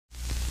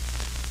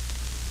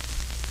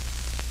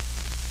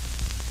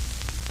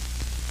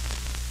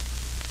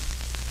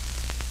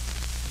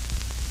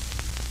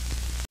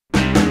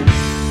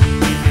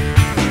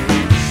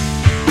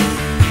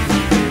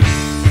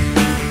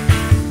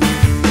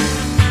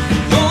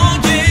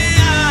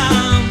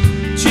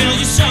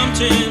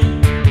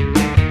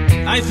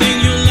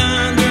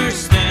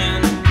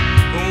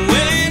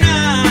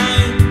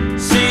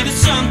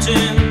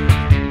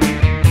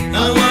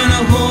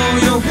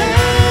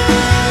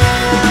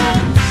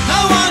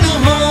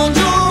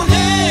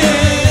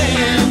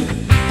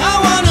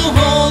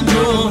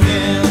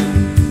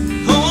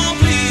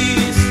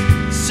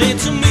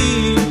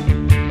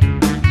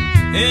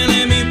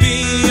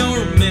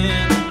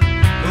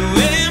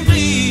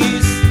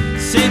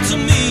to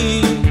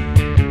me.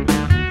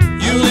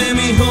 You let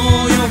me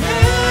hold your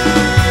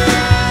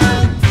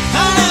hand.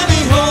 I let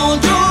me hold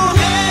your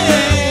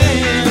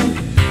hand.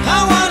 I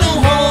wanna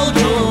hold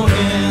your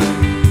hand.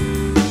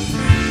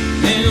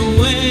 And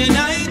when I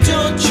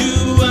touch you,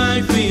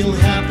 I feel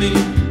happy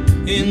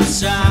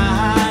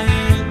inside.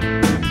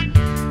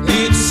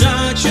 It's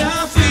such a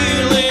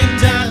feeling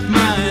that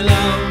my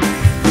love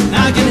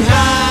I can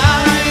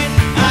hide,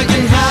 I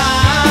can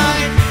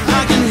hide,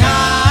 I can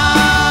hide.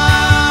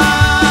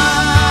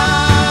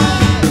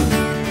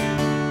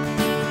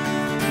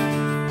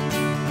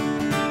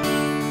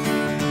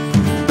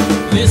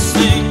 This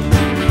thing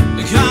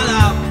caught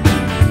up,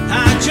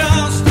 I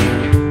just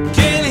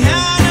can't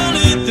handle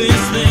it.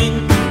 This thing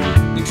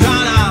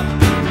caught up,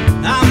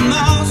 I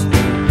must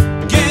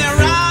get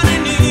around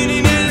and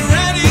eating and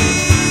ready.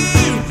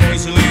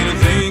 Crazy little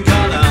thing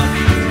caught up.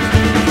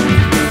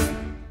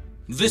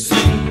 This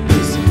thing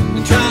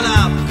caught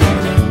up,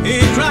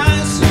 it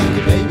cries,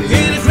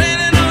 it is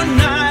raining all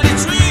night, it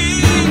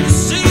swings,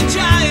 see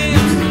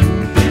giants,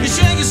 you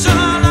shake your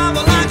soul up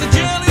like a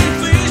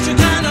jellyfish, you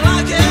kinda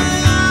like it.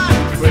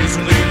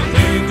 Crazy little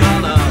thing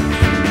caught up.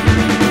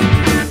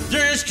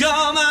 There's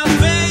called my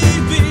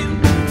baby,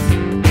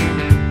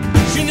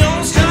 she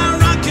knows how to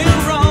rock and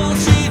roll,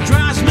 she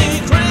drives me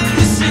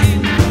crazy.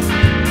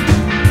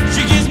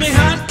 She gives me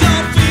hot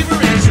cold fever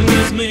and she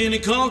leaves me in a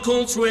cold,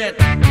 cold sweat.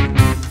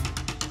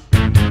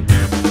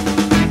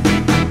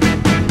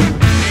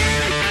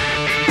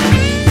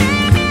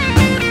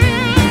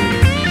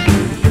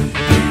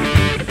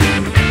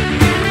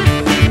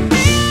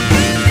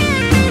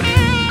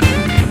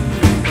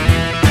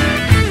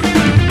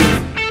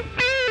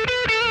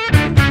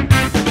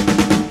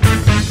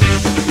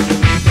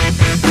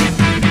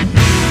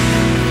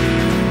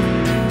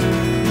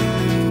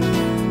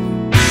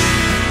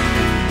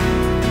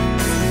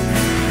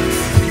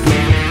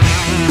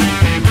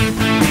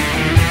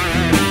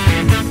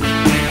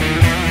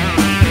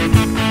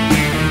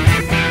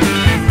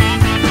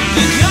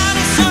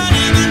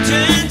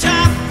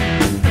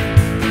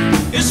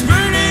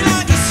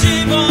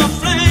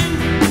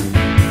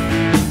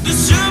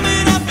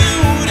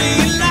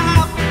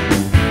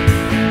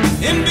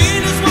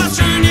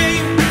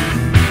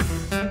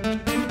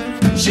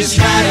 She's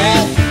got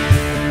it,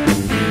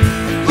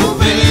 oh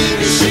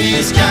baby,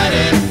 she's got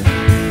it.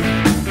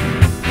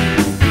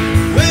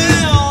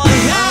 Well,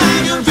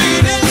 I'm your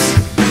Venus,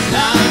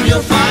 I'm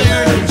your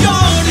fire,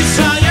 your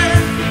desire.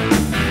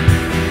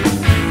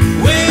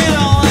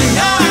 Well,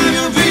 I'm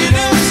your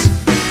Venus,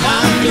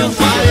 I'm your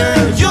fire,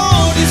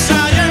 your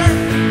desire.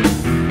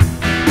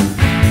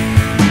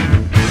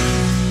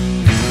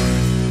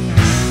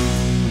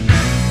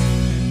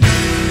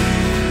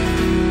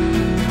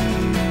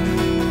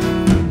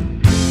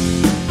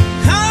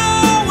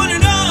 I wanna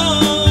know,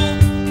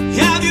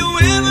 have you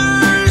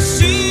ever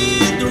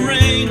seen the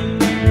rain?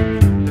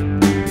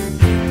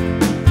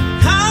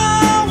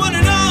 I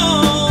wanna know,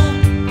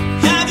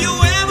 have you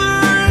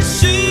ever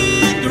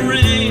seen the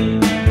rain?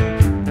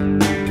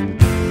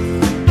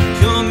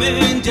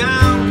 Coming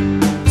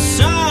down a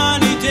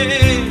sunny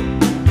day.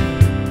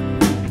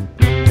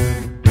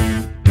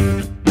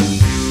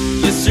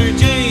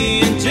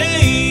 Yesterday and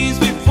days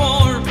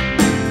before,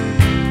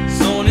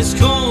 sun is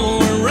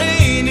cold and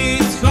rain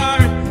is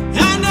hard.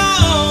 I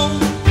know,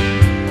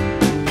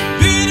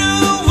 been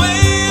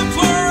away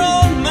for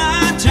all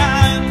my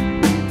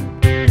time,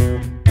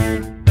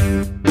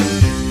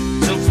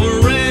 till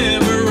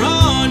forever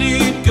on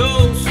it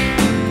goes,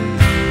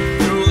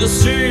 through the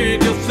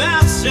circle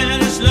fast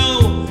and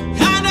slow.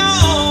 I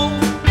know,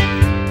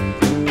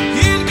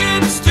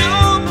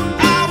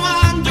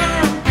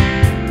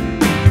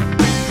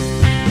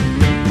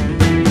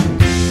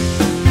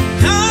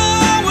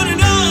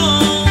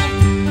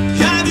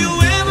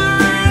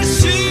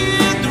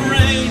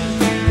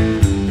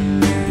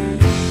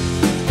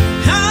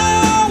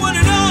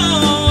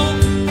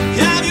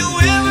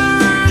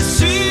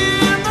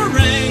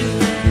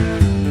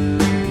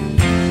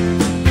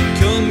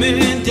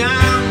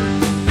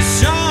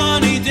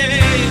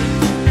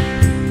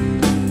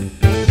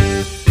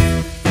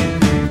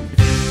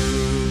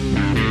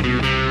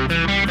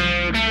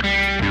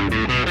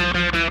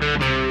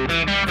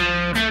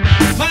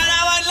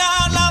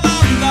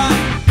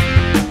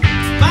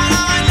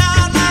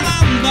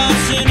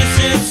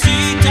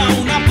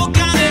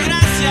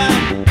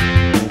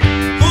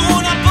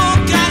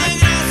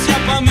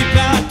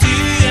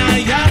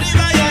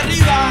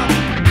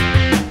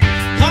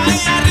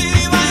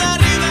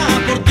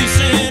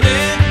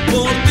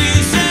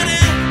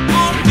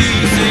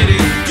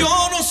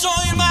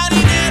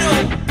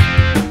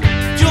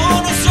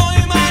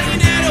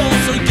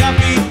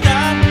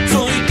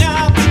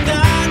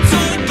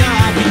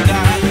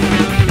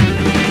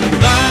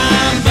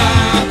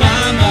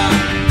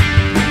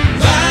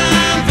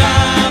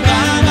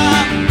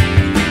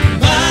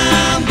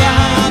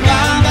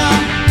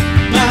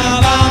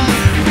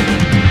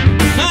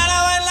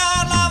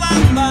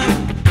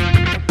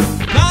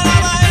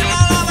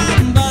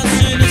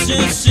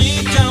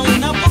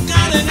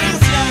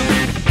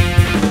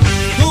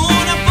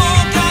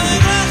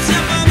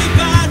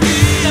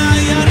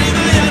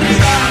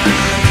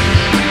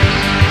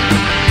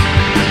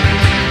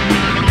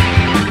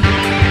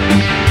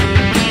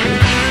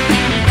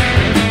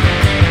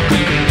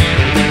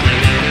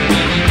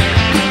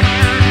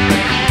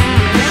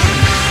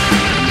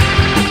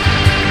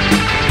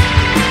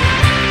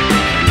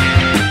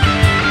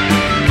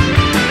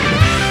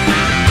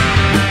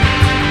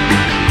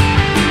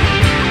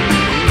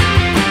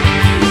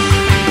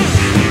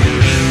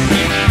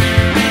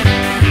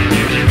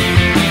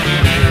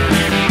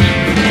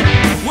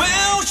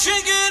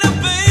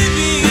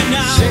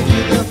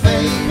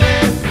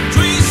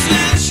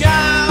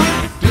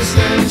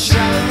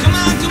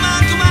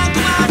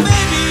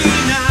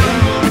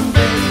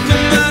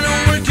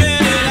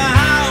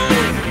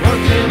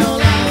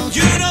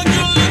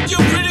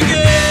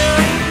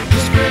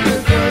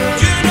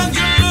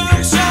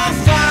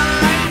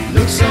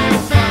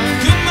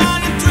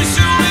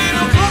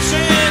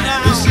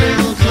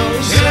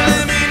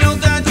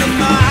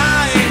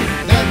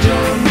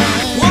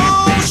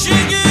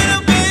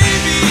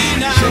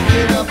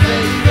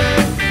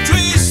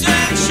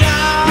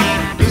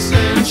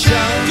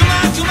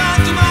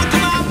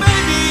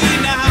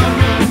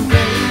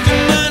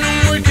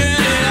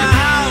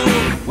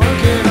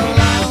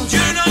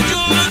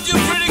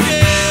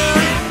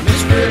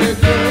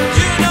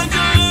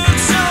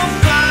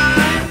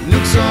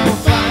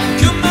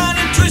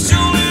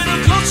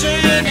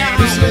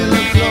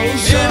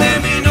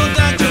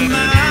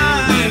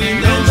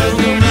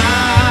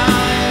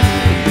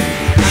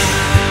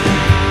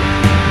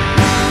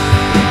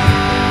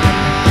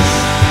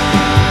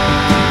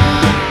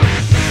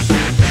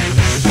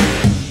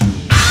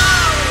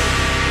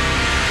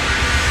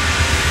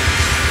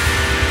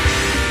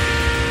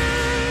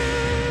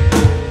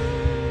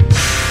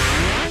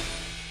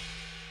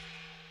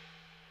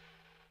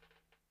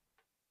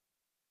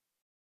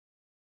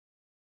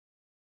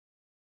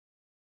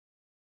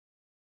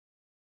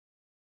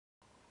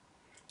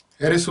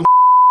 Eres un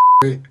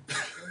güey.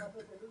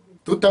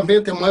 Tú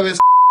también te mueves.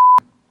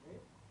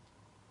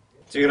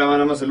 Sí, graba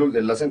nada más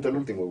el acento, el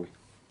último, güey.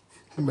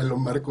 Me lo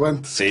marcó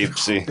antes. Sí,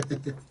 sí.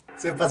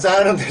 Se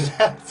pasaron de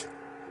la...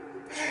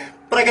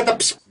 Para que te...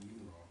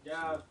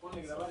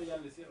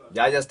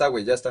 Ya está,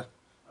 güey, ya está.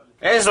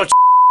 ¡Eso,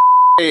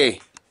 I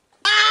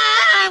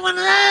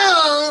wanna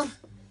know.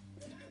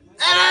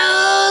 I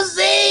don't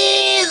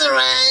see the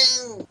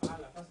rain.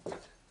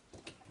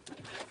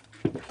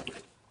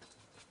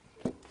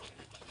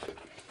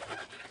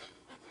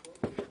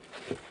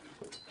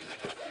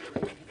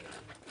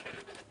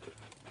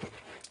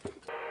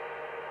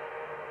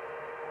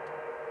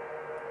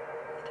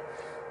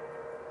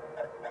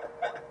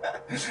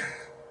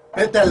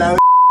 Vete a la...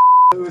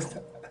 Me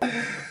gusta.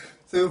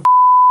 Soy un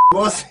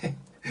voce.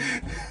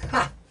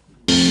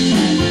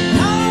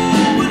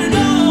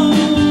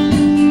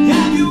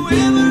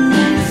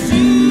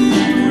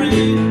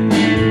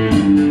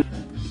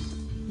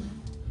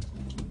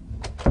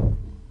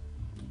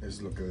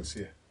 Es lo que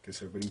decía, que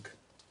se brinca.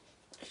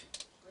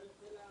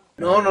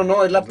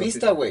 No, es la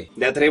pista, güey.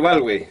 De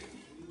Atribal, güey.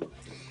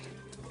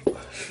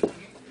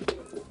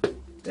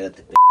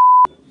 Espérate.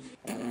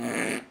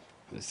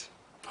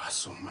 A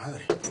su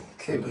madre.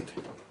 ¿Qué, güey?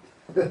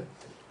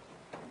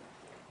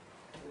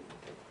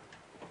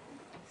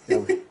 Ya,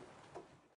 güey.